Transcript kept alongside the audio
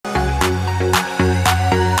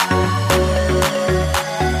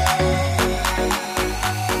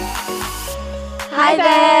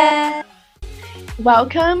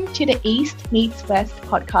Welcome to the East Meets West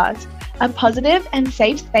podcast, a positive and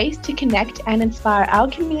safe space to connect and inspire our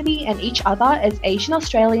community and each other as Asian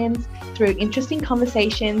Australians through interesting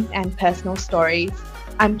conversations and personal stories.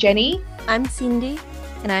 I'm Jenny. I'm Cindy.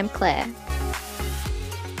 And I'm Claire.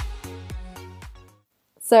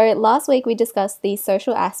 So last week we discussed the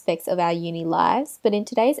social aspects of our uni lives, but in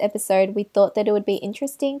today's episode we thought that it would be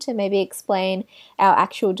interesting to maybe explain our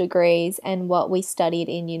actual degrees and what we studied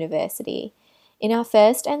in university. In our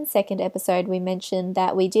first and second episode, we mentioned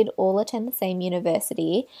that we did all attend the same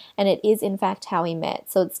university, and it is in fact how we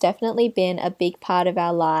met. So it's definitely been a big part of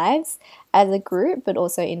our lives as a group, but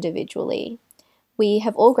also individually. We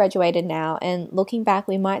have all graduated now, and looking back,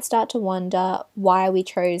 we might start to wonder why we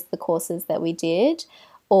chose the courses that we did,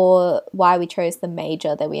 or why we chose the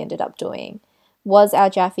major that we ended up doing. Was our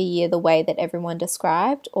Jaffe year the way that everyone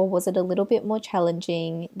described, or was it a little bit more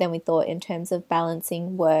challenging than we thought in terms of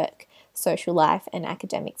balancing work, social life, and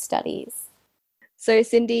academic studies? So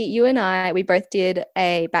Cindy, you and I, we both did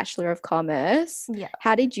a Bachelor of Commerce. Yeah.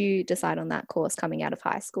 How did you decide on that course coming out of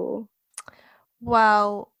high school?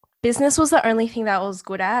 Well, business was the only thing that I was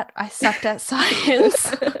good at. I sucked at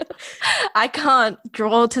science. I can't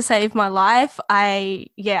draw to save my life. I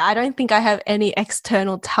don't think I have any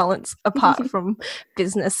external talents apart from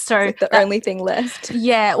business. So it's the only thing left.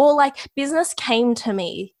 Yeah, well, like business came to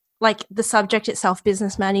me, like the subject itself,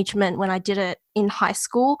 business management, when I did it in high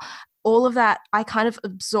school. All of that I kind of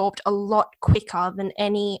absorbed a lot quicker than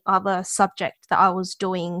any other subject that I was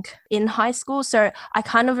doing in high school. So I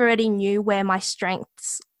kind of already knew where my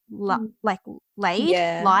strengths laid.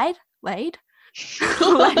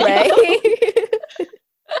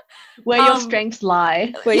 Where your strengths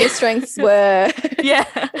lie. Where your strengths were. Yeah.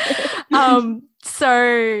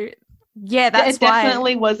 So yeah, that's it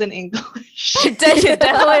definitely wasn't English. It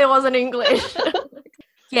definitely wasn't English.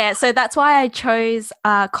 Yeah, so that's why I chose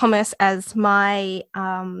commerce as my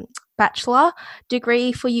bachelor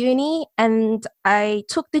degree for uni, and I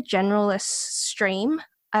took the generalist stream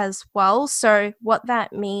as well. So what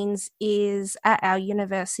that means is at our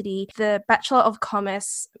university, the Bachelor of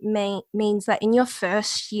Commerce means that in your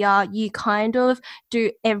first year, you kind of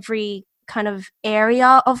do every kind of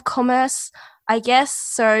area of commerce, I guess.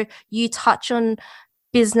 So you touch on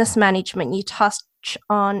business management, you touch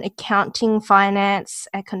on accounting, finance,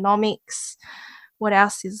 economics. What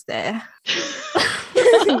else is there?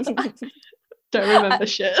 Don't remember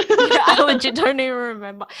shit. I legit don't even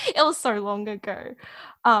remember. It was so long ago.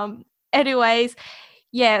 Anyways,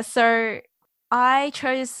 yeah, so I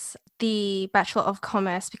chose the Bachelor of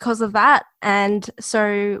Commerce because of that. And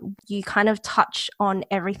so you kind of touch on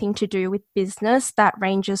everything to do with business that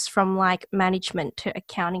ranges from like management to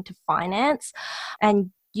accounting to finance.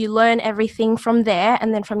 And you learn everything from there,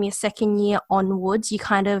 and then from your second year onwards, you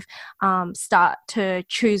kind of start to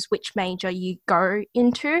choose which major you go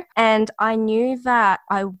into. And I knew that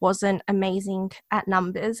I wasn't amazing at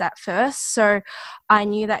numbers at first, so I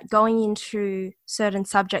knew that going into certain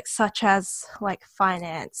subjects such as like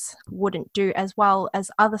finance wouldn't do as well as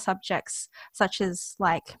other subjects such as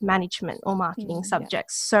like management or marketing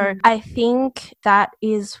subjects. So I think that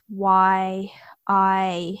is why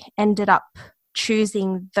I ended up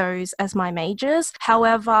choosing those as my majors.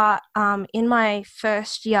 However, in my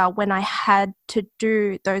first year, when I had to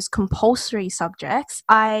do those compulsory subjects,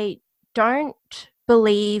 I don't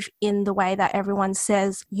believe in the way that everyone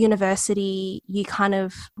says university, you kind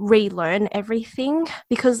of relearn everything.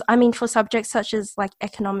 Because, I mean, for subjects such as like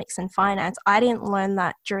economics and finance, I didn't learn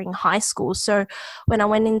that during high school. So when I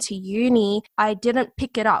went into uni, I didn't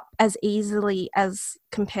pick it up as easily as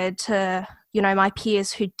compared to my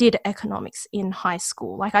peers who did economics in high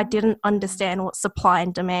school. Like I didn't understand what supply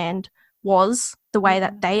and demand was the way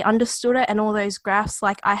that they understood it, and all those graphs,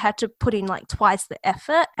 like I had to put in like twice the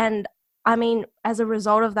effort. And I mean, as a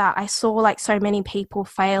result of that, I saw like so many people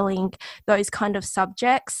failing those kind of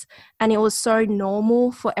subjects, and it was so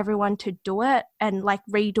normal for everyone to do it and like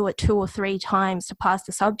redo it 2 or 3 times to pass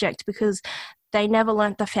the subject because they never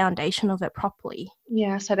learnt the foundation of it properly.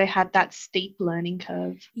 Yeah, so they had that steep learning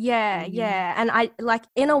curve. Yeah. And I like,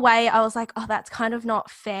 in a way, I was like, oh, that's kind of not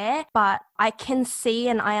fair. But I can see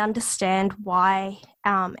and I understand why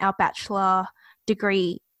our bachelor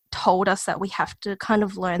degree told us that we have to kind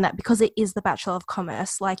of learn that, because it is the Bachelor of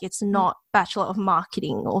Commerce. Like it's not Bachelor of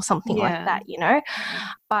Marketing or something like that,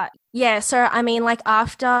 But Yeah, so I mean, like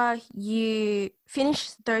after you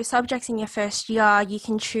finish those subjects in your first year, you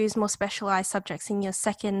can choose more specialized subjects in your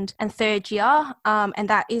second and third year. And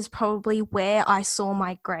that is probably where I saw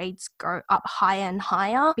my grades go up higher and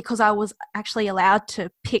higher because I was actually allowed to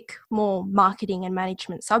pick more marketing and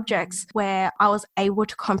management subjects where I was able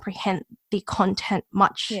to comprehend the content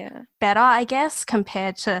much better, I guess,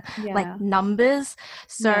 compared to like numbers.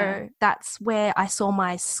 So that's where I saw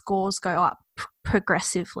my scores go up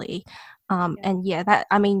progressively. And that,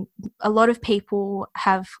 I mean, a lot of people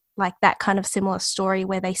have like that kind of similar story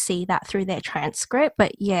where they see that through their transcript.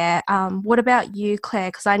 But what about you, Claire?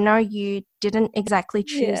 Because I know you didn't exactly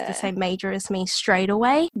choose the same major as me straight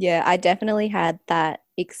away. Yeah, I definitely had that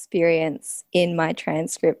experience in my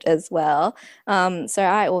transcript as well. So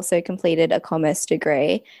I also completed a commerce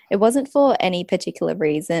degree. It wasn't for any particular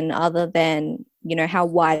reason other than, you know, how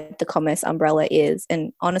wide the commerce umbrella is.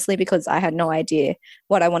 And honestly, because I had no idea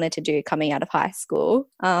what I wanted to do coming out of high school.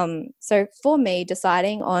 So for me,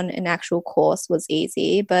 deciding on an actual course was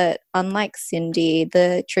easy. But unlike Cindy,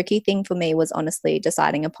 the tricky thing for me was honestly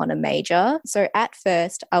deciding upon a major. So at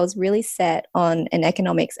first, I was really set on an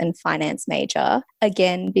economics and finance major.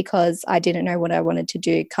 Again, because I didn't know what I wanted to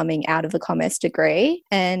do coming out of a commerce degree.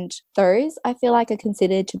 And those I feel like are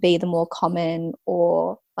considered to be the more common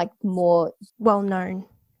or like more well known.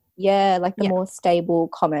 Yeah, like the more stable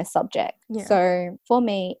commerce subject. Yeah. So for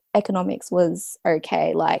me, economics was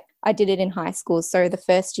okay. Like I did it in high school. So the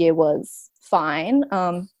first year was fine.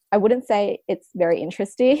 I wouldn't say it's very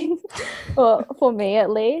interesting for me at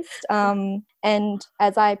least. And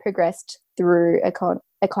as I progressed through economics.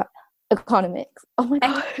 Oh my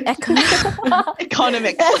God.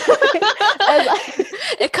 Economics.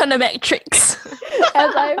 Econometrics.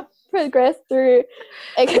 As I progressed through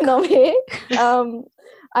economics,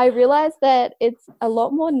 I realized that it's a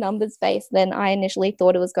lot more numbers based than I initially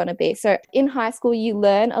thought it was going to be. So in high school, you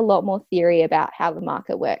learn a lot more theory about how the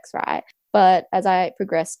market works, right? But as I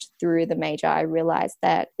progressed through the major, I realized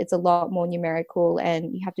that it's a lot more numerical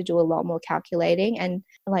and you have to do a lot more calculating. And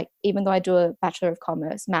like, even though I do a Bachelor of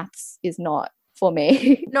Commerce, maths is not for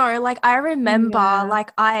me. No, like I remember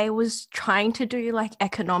like I was trying to do like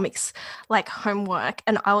economics like homework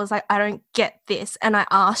and I was like, I don't get this. And I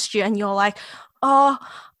asked you and you're like, oh,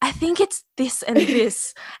 I think it's this and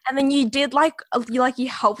this. And then you did like you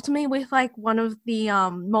helped me with like one of the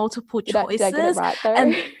multiple choices. Did I get it right though?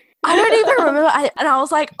 And I don't even remember. And I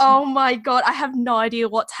was like, oh my God, I have no idea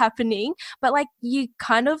what's happening. But like you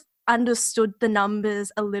kind of understood the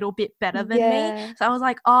numbers a little bit better than me. So I was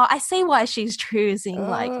like, oh, I see why she's choosing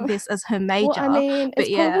like this as her major. Well, I mean,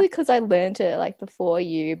 it's probably because I learned it like before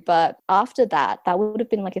you, but after that would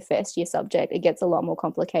have been like a first year subject. It gets a lot more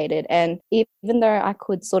complicated. And even though I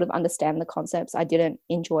could sort of understand the concepts, I didn't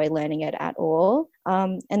enjoy learning it at all.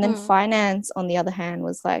 And then finance, on the other hand,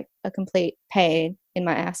 was like a complete pain in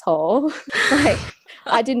my asshole. Like,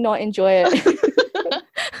 I did not enjoy it.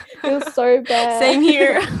 It was so bad. Same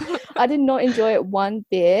here. I did not enjoy it one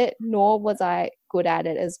bit, nor was I good at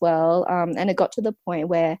it as well. And it got to the point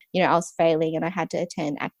where, you know, I was failing and I had to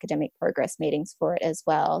attend academic progress meetings for it as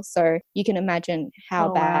well. So you can imagine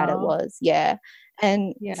how bad it was. Yeah.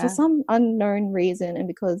 And for some unknown reason, and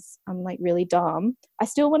because I'm like really dumb, I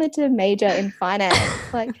still wanted to major in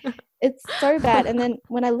finance. Like, it's so bad. And then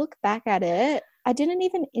when I look back at it, I didn't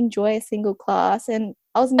even enjoy a single class and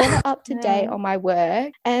I was never up to date on my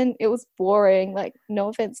work and it was boring. Like, no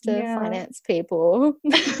offense to finance people.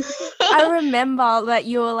 I remember that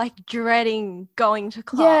you were like dreading going to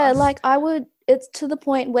class. Yeah, like it's to the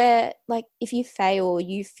point where like if you fail,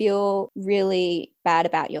 you feel really bad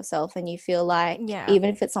about yourself and you feel like even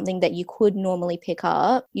if it's something that you could normally pick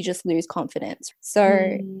up, you just lose confidence.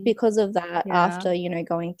 So because of that, after, you know,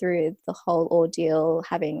 going through the whole ordeal,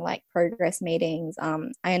 having like progress meetings,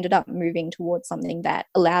 I ended up moving towards something that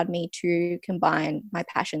allowed me to combine my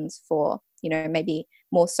passions for, you know, maybe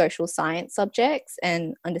more social science subjects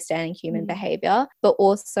and understanding human behavior, but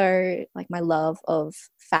also like my love of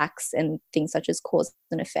facts and things such as cause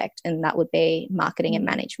and effect, and that would be marketing and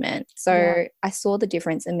management. So I saw the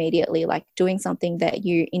difference immediately, like doing something that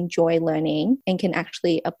you enjoy learning and can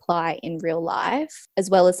actually apply in real life, as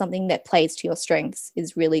well as something that plays to your strengths,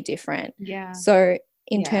 is really different. So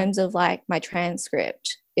in terms of like my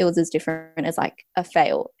transcript, it was as different as like a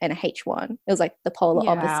fail and a H1. It was like the polar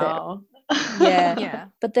opposite.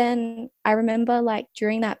 But then I remember like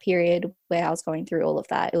during that period where I was going through all of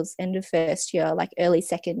that, it was end of first year, like early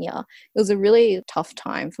second year. It was a really tough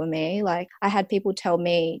time for me. Like I had people tell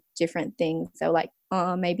me different things. They were like,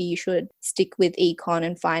 oh, maybe you should stick with econ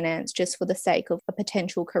and finance just for the sake of a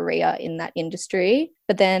potential career in that industry.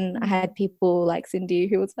 But then I had people like Cindy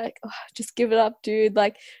who was like, oh, just give it up, dude.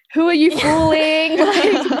 Like, who are you fooling? Like,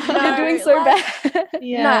 you're doing so bad.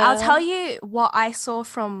 No, I'll tell you what I saw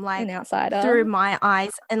from like an outsider through my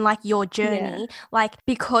eyes and like your journey. Like,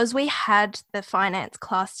 because we had the finance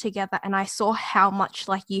class together and I saw how much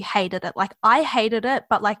like you hated it. Like, I hated it,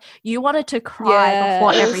 but like you wanted to cry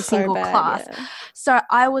before every single class. So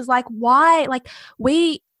I was like, why? Like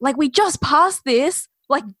we just passed this,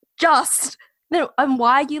 like just. No, and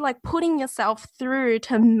why are you like putting yourself through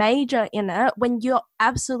to major in it when you're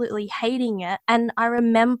absolutely hating it? And I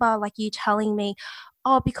remember like you telling me,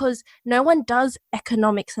 oh, because no one does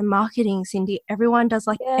economics and marketing, Cindy. Everyone does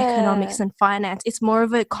like economics and finance. It's more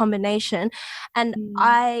of a combination. And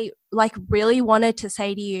I like really wanted to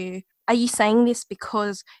say to you, are you saying this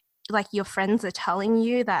because like your friends are telling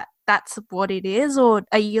you that that's what it is, or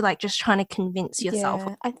are you like just trying to convince yourself?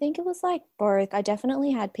 I think it was like both. I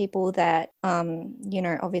definitely had people that you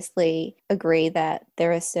know, obviously agree that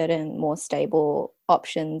there are certain more stable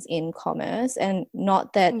options in commerce, and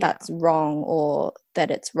not that that's wrong or that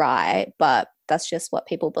it's right, but that's just what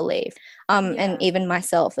people believe. And even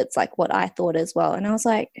myself, it's like what I thought as well. And I was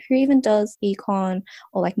like, who even does econ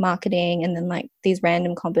or like marketing and then like these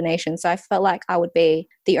random combinations? So I felt like I would be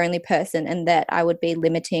the only person and that I would be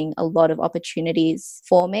limiting a lot of opportunities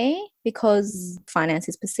for me because finance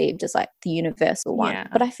is perceived as like the universal one.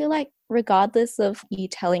 But I feel like regardless of you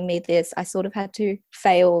telling me this, I sort of had to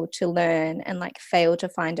fail to learn and like fail to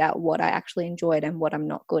find out what I actually enjoyed and what I'm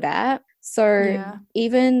not good at. So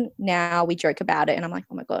even now we joke about it and I'm like,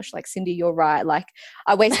 oh my gosh, like Cindy, you're right. Like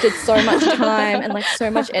I wasted so much time and like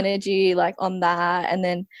so much energy like on that. And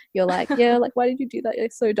then you're like, yeah, like why did you do that? You're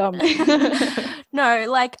so dumb. No,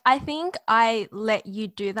 like I think I let you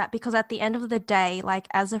do that because at the end of the day, like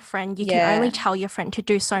as a friend, you can only tell your friend to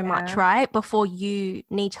do so much, right? Before you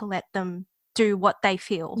need to let them do what they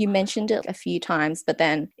feel. You mentioned it a few times, but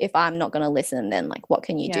then if I'm not going to listen, then like what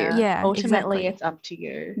can you do? Yeah, ultimately it's up to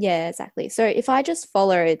you. Yeah, exactly. So if I just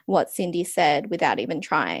followed what Cindy said without even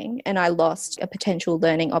trying and I lost a potential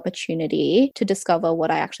learning opportunity to discover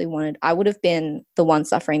what I actually wanted, I would have been the one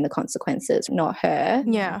suffering the consequences, not her.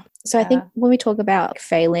 Yeah. So I think when we talk about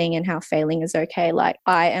failing and how failing is okay, like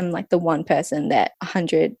I am like the one person that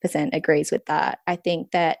 100% agrees with that. I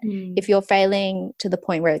think that if you're failing to the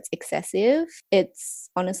point where it's excessive, it's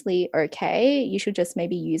honestly okay. You should just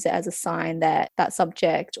maybe use it as a sign that that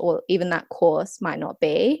subject or even that course might not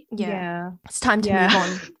be. Yeah. It's time to move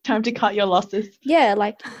on. Time to cut your losses. Yeah,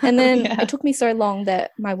 like, and then it took me so long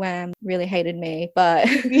that my WAM really hated me, but,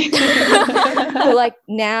 but like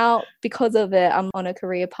now because of it, I'm on a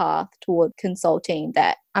career path toward consulting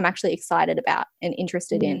that I'm actually excited about and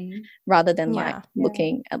interested in rather than like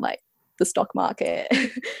looking at like the stock market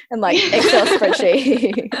and like Excel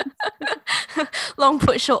spreadsheet. Long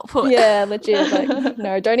put, short put. Yeah, legit. Like,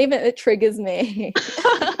 no, don't even, it triggers me.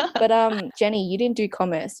 But Jenny, you didn't do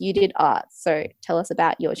commerce, you did arts. So tell us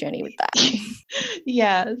about your journey with that.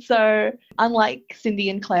 So unlike Cindy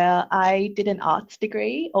and Claire, I did an arts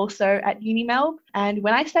degree also at UniMelb. And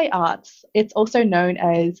when I say arts, it's also known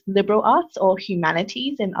as liberal arts or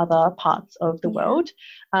humanities in other parts of the world.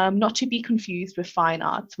 Not to be confused with fine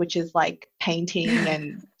arts, which is like painting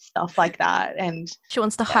and stuff like that. And she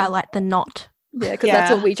wants to highlight the not. Yeah, because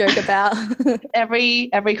that's what we joke about. Every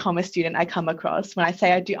commerce student I come across, when I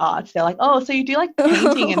say I do arts, they're like, oh, so you do like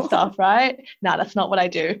painting and stuff, right? No, that's not what I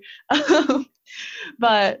do.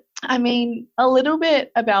 But I mean, a little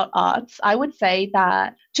bit about arts, I would say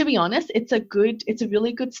that, to be honest, it's a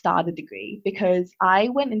really good starter degree because I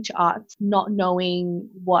went into arts not knowing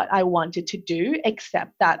what I wanted to do,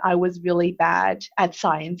 except that I was really bad at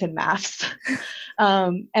science and maths.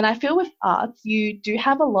 And I feel with arts, you do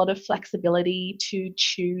have a lot of flexibility to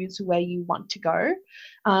choose where you want to go.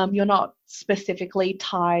 You're not specifically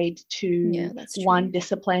tied to one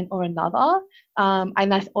discipline or another.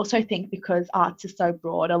 And I also think because arts is so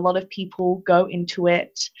broad, a lot of people go into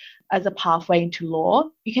it as a pathway into law.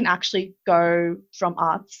 You can actually go from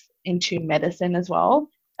arts into medicine as well.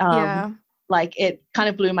 Like it kind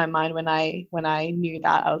of blew my mind when I knew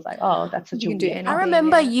that. I was like, oh, that's such a weird. I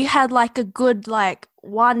remember you had like a good like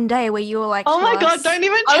one day where you were like, oh my God, don't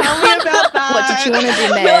even tell me about that. What, did you want to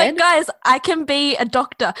do med? You're like, guys, I can be a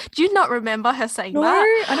doctor. Do you not remember her saying that?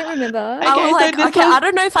 No, I don't remember. I was like, okay, I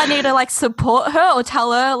don't know if I need to like support her or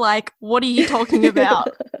tell her like, what are you talking about?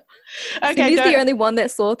 Okay, Cindy's the only one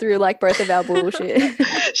that saw through like both of our bullshit.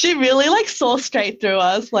 She really like saw straight through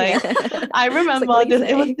us. Like I remember like,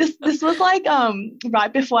 this was like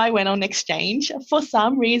right before I went on exchange. For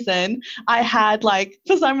some reason I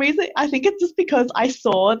think it's just because I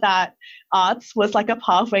saw that arts was like a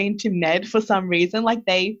pathway into med for some reason. Like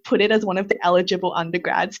they put it as one of the eligible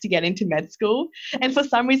undergrads to get into med school. And for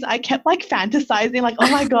some reason I kept like fantasizing like, oh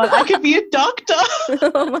my God, I could be a doctor.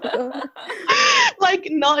 Oh my God. Like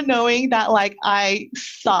not knowing that like I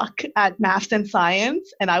suck at maths and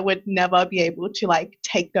science and I would never be able to like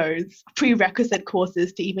take those prerequisite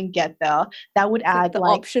courses to even get there. That would add the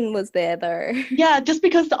option was there though. Yeah, just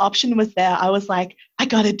because the option was there, I was like, I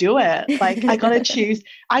gotta do it. Like I gotta choose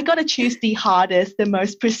the hardest, the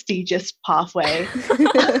most prestigious pathway.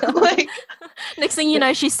 Like next thing you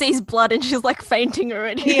know, she sees blood and she's like fainting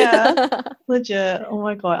already. Yeah. Legit. Oh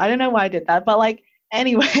my God. I don't know why I did that, but like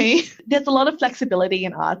anyway, there's a lot of flexibility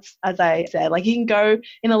in arts, as I said. Like you can go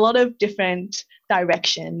in a lot of different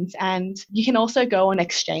directions and you can also go on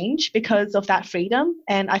exchange because of that freedom.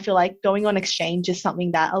 And I feel like going on exchange is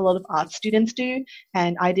something that a lot of art students do.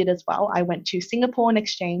 And I did as well. I went to Singapore on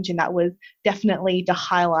exchange and that was definitely the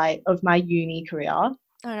highlight of my uni career.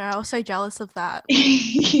 I know, I was so jealous of that.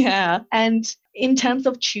 Yeah. And in terms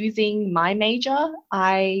of choosing my major,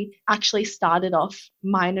 I actually started off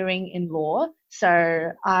minoring in law.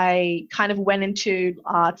 So I kind of went into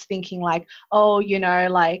arts thinking like, oh, you know,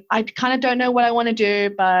 like I kind of don't know what I want to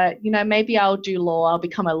do, but, you know, maybe I'll do law. I'll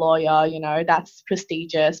become a lawyer. You know, that's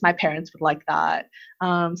prestigious. My parents would like that.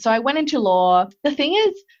 So I went into law. The thing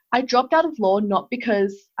is, I dropped out of law not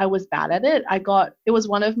because I was bad at it. It was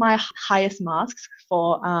one of my highest marks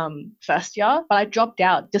for first year, but I dropped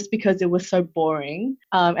out just because it was so boring.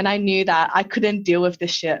 And I knew that I couldn't deal with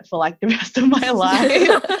this shit for like the rest of my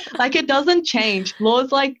life. Like it doesn't change.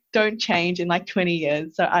 Laws like don't change in like 20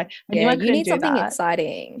 years. So I knew I couldn't you need do something that.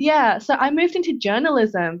 exciting. Yeah. So I moved into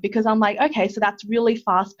journalism because I'm like, okay, so that's really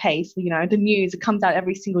fast paced. You know, the news, it comes out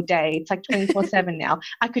every single day. It's like 24/7 now.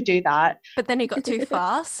 I could do that. But then it got too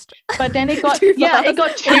fast. But then it got too fast.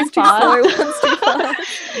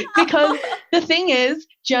 Because the thing is,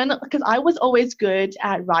 because I was always good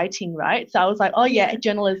at writing, right? So I was like, oh yeah,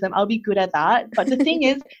 journalism, I'll be good at that. But the thing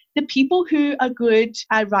is, the people who are good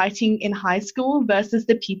at writing in high school versus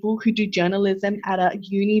the people who do journalism at a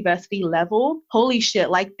university level, holy shit,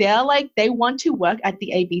 like they want to work at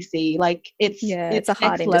the ABC. Like it's a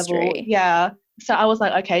hard industry. Level. Yeah. So I was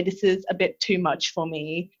like, okay, this is a bit too much for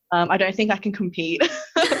me. I don't think I can compete.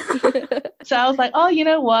 So I was like, oh, you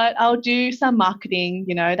know what? I'll do some marketing.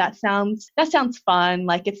 You know, that sounds fun.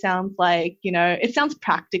 Like it sounds like, you know, it sounds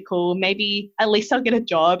practical. Maybe at least I'll get a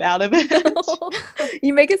job out of it.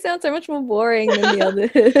 You make it sound so much more boring than the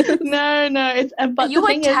others. No, it's but you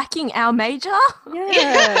attacking our major?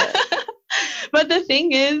 Yeah. But the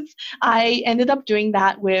thing is, I ended up doing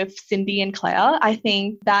that with Cindy and Claire. I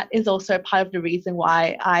think that is also part of the reason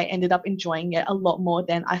why I ended up enjoying it a lot more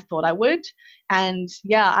than I thought I would. And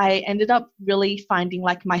yeah, I ended up really finding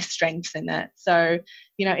like my strengths in it. So,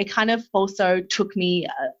 you know, it kind of also took me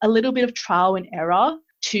a little bit of trial and error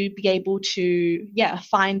to be able to,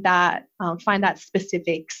 find that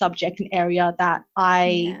specific subject and area that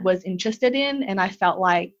I was interested in. And I felt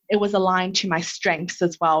like it was aligned to my strengths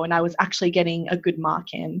as well. And I was actually getting a good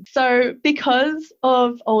mark in. So because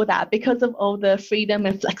of all that, because of all the freedom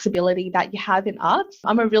and flexibility that you have in arts,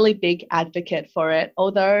 I'm a really big advocate for it.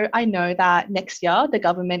 Although I know that next year, the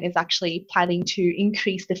government is actually planning to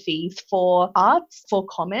increase the fees for arts, for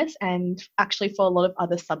commerce, and actually for a lot of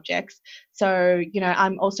other subjects. So, you know,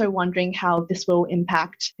 I'm also wondering how this will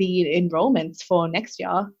impact the enrollments for next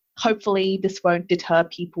year. Hopefully this won't deter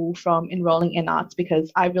people from enrolling in arts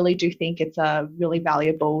because I really do think it's a really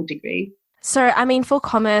valuable degree. So, I mean, for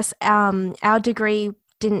commerce, our degree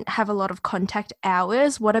didn't have a lot of contact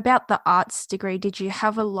hours. What about the arts degree? Did you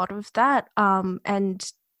have a lot of that?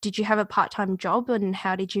 And did you have a part-time job and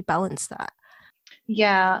how did you balance that?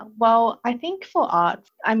 Yeah, well, I think for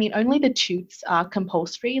arts, I mean, only the tutes are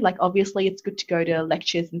compulsory. Like, obviously, it's good to go to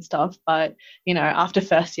lectures and stuff, but, you know, after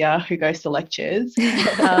first year, who goes to lectures?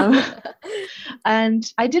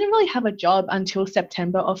 And I didn't really have a job until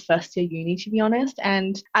September of first year uni, to be honest.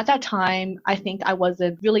 And at that time, I think I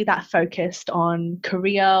wasn't really that focused on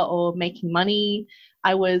career or making money.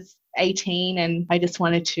 I was 18 and I just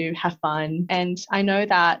wanted to have fun. And I know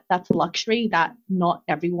that that's a luxury that not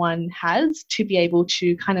everyone has, to be able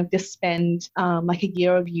to kind of just spend like a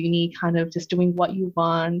year of uni kind of just doing what you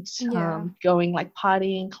want, going like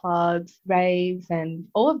partying, clubs, raves, and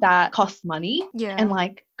all of that costs money. Yeah. And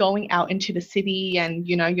like going out into the city and,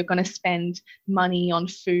 you know, you're going to spend money on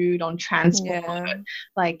food, on transport,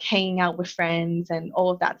 like hanging out with friends and all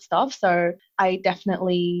of that stuff. So I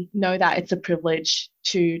definitely know that it's a privilege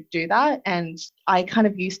to do that. And I kind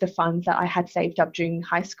of used the funds that I had saved up during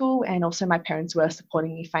high school, and also my parents were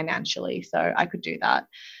supporting me financially, so I could do that.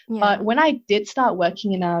 But when I did start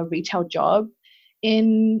working in a retail job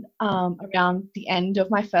in around the end of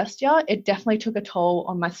my first year, it definitely took a toll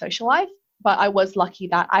on my social life. But I was lucky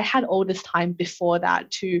that I had all this time before that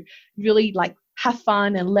to really like have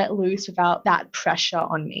fun and let loose without that pressure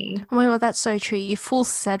on me. Oh my God, that's so true. You full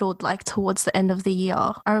settled like towards the end of the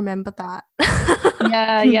year. I remember that.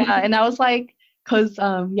 Yeah. And I was like, because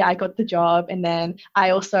I got the job, and then I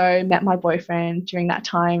also met my boyfriend during that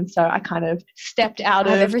time, so I kind of stepped out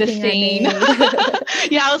of the scene.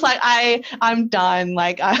 I was like, I'm done,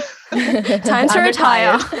 like time to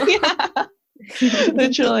retire.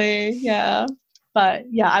 Literally, but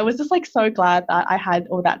I was just like so glad that I had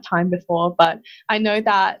all that time before. But I know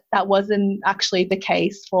that that wasn't actually the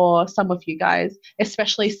case for some of you guys,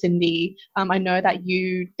 especially Cindy. I know that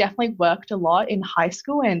you definitely worked a lot in high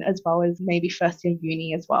school and as well as maybe first year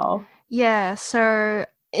uni as well. Yeah, so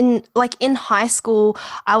in high school,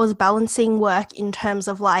 I was balancing work in terms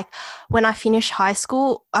of like when I finished high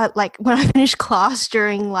school, when I finished class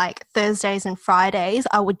during like Thursdays and Fridays,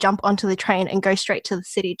 I would jump onto the train and go straight to the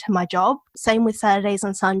city to my job. Same with Saturdays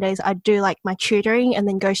and Sundays, I'd do like my tutoring and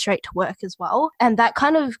then go straight to work as well. And that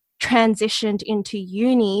kind of transitioned into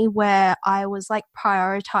uni, where I was like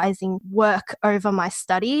prioritizing work over my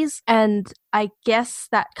studies. And I guess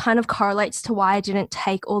that kind of correlates to why I didn't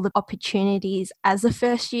take all the opportunities as a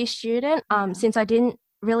first year student, since I didn't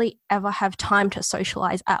really ever have time to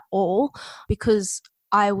socialize at all, because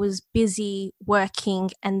I was busy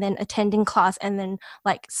working and then attending class and then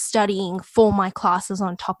like studying for my classes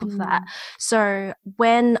on top of that. So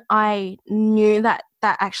when I knew that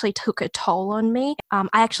actually took a toll on me, I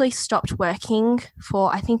actually stopped working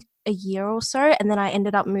for I think a year or so, and then I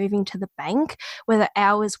ended up moving to the bank where the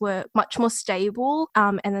hours were much more stable,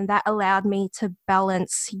 and then that allowed me to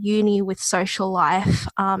balance uni with social life,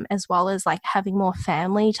 as well as like having more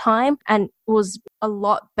family time, and it was a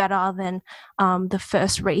lot better than the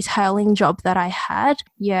first retailing job that I had.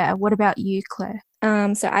 Yeah, what about you, Claire?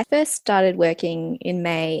 So I first started working in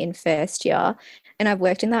May in first year, and I've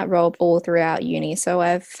worked in that role all throughout uni. So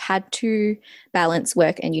I've had to balance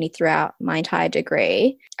work and uni throughout my entire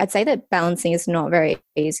degree. I'd say that balancing is not very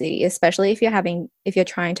easy, especially if you're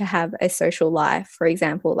trying to have a social life, for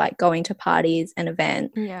example, like going to parties and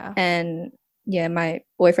events. Yeah. And my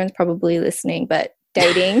boyfriend's probably listening, but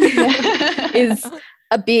dating is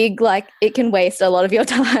a big, like, it can waste a lot of your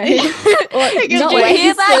time. Did you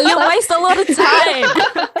hear that? You waste a lot of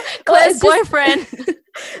time. Claire's boyfriend.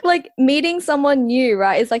 Like meeting someone new,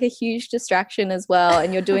 right, is like a huge distraction as well.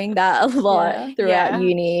 And you're doing that a lot throughout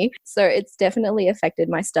uni. So it's definitely affected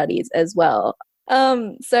my studies as well.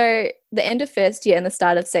 So the end of first year and the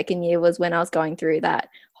start of second year was when I was going through that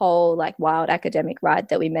whole like wild academic ride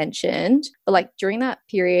that we mentioned. But like during that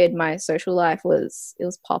period, my social life was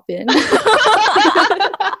popping.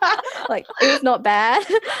 Like it was not bad.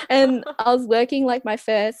 And I was working like my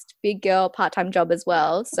first big girl part-time job as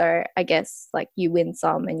well. So I guess like you win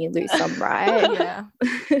some and you lose some, right? Yeah.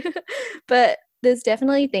 But there's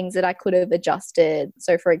definitely things that I could have adjusted.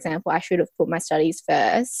 So, for example, I should have put my studies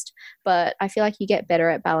first, but I feel like you get better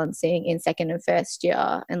at balancing in second and first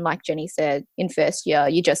year. And like Jenny said, in first year,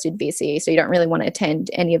 you just did VCE, so you don't really want to attend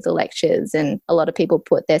any of the lectures, and a lot of people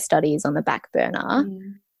put their studies on the back burner.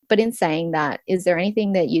 But in saying that, is there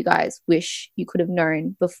anything that you guys wish you could have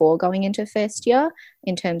known before going into first year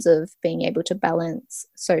in terms of being able to balance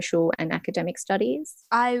social and academic studies?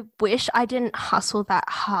 I wish I didn't hustle that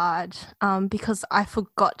hard, because I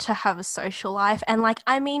forgot to have a social life. And like,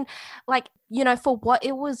 I mean, like, you know, for what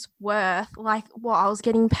it was worth, like, well, I was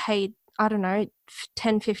getting paid, I don't know,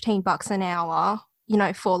 $10-15 an hour, you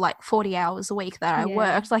know, for like 40 hours a week that I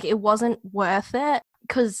worked. Like, it wasn't worth it.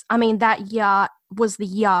 Because, I mean, that year was the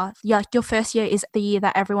year, your first year is the year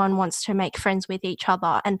that everyone wants to make friends with each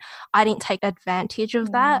other. And I didn't take advantage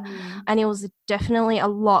of that. And it was definitely a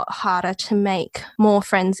lot harder to make more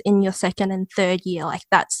friends in your second and third year. Like,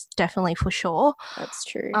 that's definitely for sure. That's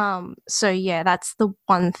true. So, yeah, that's the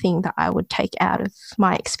one thing that I would take out of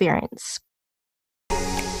my experience.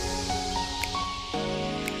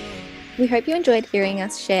 We hope you enjoyed hearing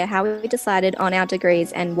us share how we decided on our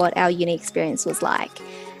degrees and what our uni experience was like.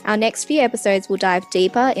 Our next few episodes will dive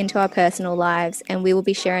deeper into our personal lives, and we will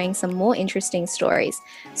be sharing some more interesting stories.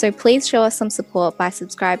 So please show us some support by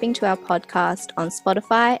subscribing to our podcast on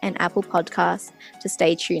Spotify and Apple Podcasts to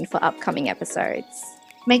stay tuned for upcoming episodes.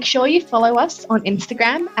 Make sure you follow us on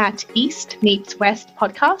Instagram at East Meets West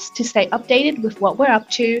Podcast to stay updated with what we're up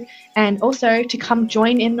to, and also to come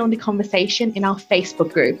join in on the conversation in our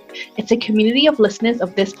Facebook group. It's a community of listeners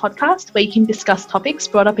of this podcast where you can discuss topics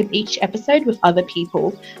brought up in each episode with other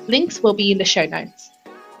people. Links will be in the show notes.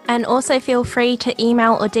 And also feel free to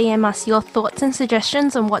email or DM us your thoughts and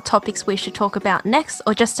suggestions on what topics we should talk about next,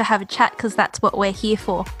 or just to have a chat, because that's what we're here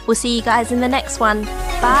for. We'll see you guys in the next one.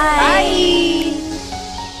 Bye!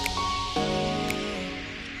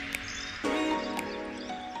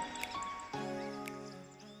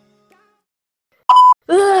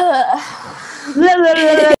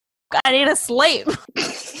 I need to sleep.